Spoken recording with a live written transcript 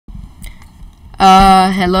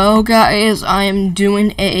Hello guys, I am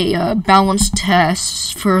doing a balance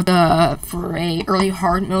test for a early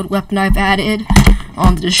hard mode weapon I've added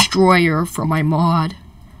on the destroyer for my mod.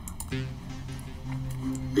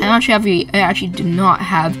 I did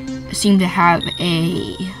not seem to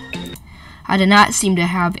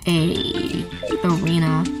have a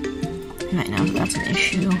arena right now, so that's an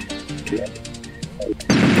issue.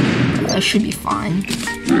 That should be fine.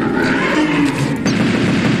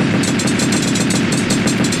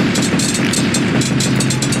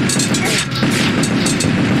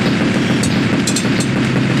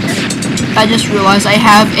 I just realized I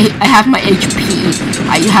have my HP.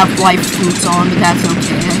 I have life fruits on, but that's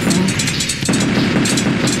okay, I think.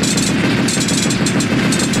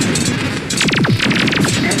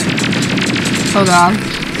 Oh god.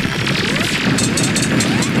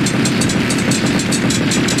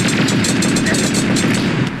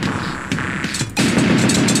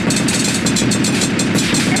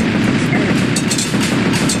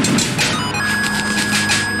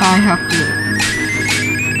 I have to.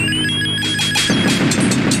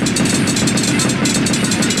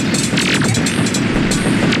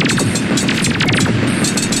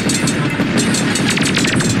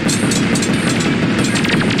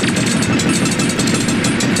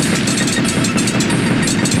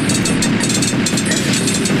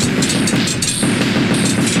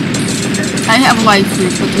 I have light fruit,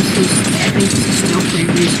 but I think this is still pretty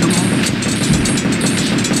reasonable.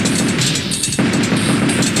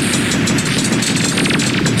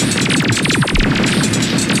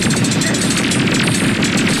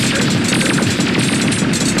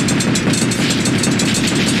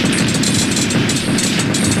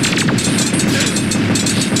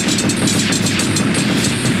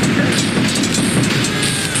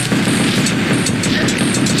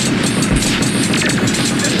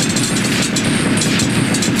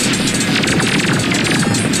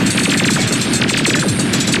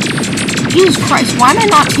 Jesus Christ, why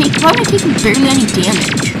am I taking barely any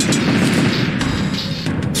damage?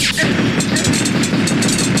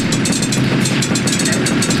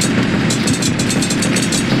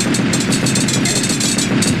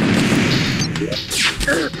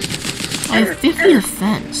 I have 50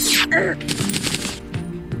 defense.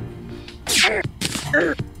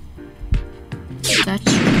 That's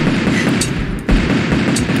strange.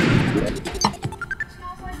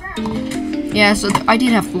 Yeah, so I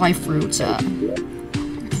did have life fruits. And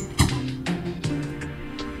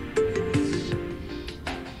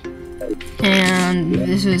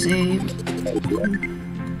this is a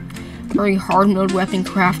very hard mode weapon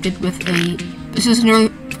crafted with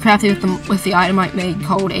with the item I made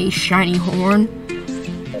called a shiny horn.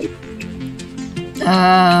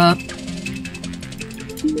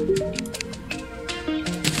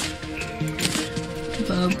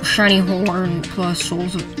 The shiny horn plus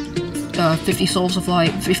 50 souls of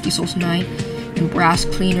light, 50 souls of night, and brass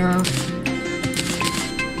cleaner.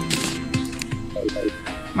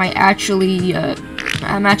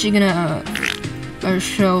 I'm actually gonna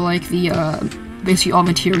show like the basically all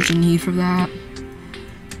materials you need for that.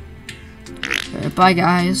 Bye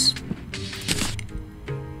guys.